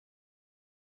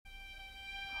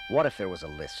What if there was a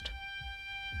list?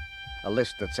 A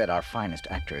list that said our finest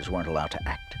actors weren't allowed to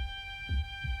act.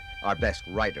 Our best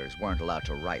writers weren't allowed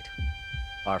to write.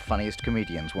 Our funniest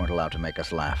comedians weren't allowed to make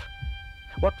us laugh.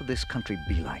 What would this country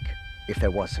be like if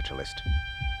there was such a list?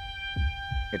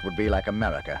 It would be like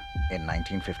America in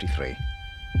 1953.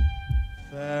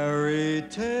 Fairy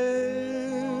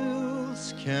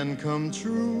tales can come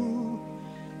true.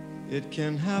 It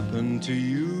can happen to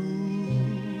you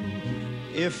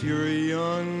if you're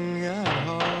young at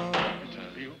heart.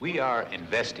 We are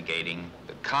investigating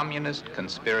the communist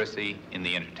conspiracy in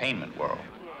the entertainment world.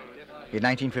 In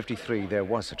 1953, there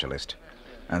was such a list,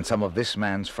 and some of this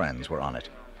man's friends were on it.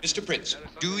 Mr. Prince,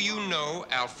 do you know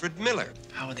Alfred Miller?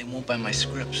 Howard, they won't buy my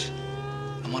scripts.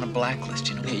 I'm on a blacklist,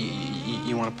 you know.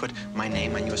 You want to put my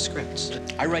name on your scripts?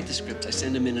 I write the scripts. I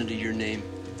send them in under your name.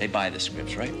 They buy the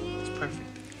scripts, right? It's perfect.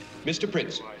 Mr.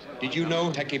 Prince, did you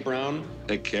know Hecky Brown?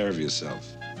 Take care of yourself.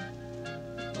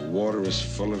 The water is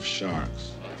full of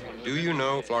sharks. Do you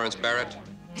know Florence Barrett?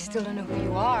 I still don't know who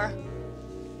you are.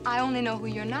 I only know who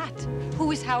you're not.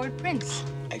 Who is Howard Prince?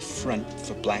 I front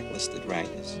for blacklisted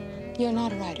writers. You're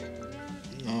not a writer.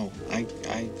 No, I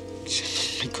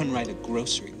couldn't write a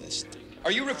grocery list.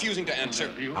 Are you refusing to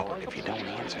answer? Oh, if you don't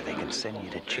answer, they can send you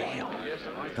to jail.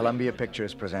 Columbia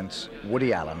Pictures presents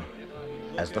Woody Allen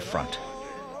as The Front.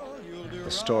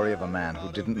 The story of a man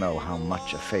who didn't know how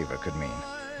much a favor could mean.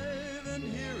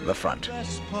 The Front.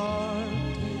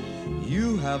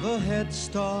 You have a head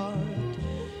start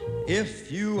if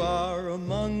you are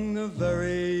among the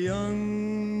very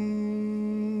young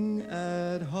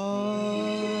at heart.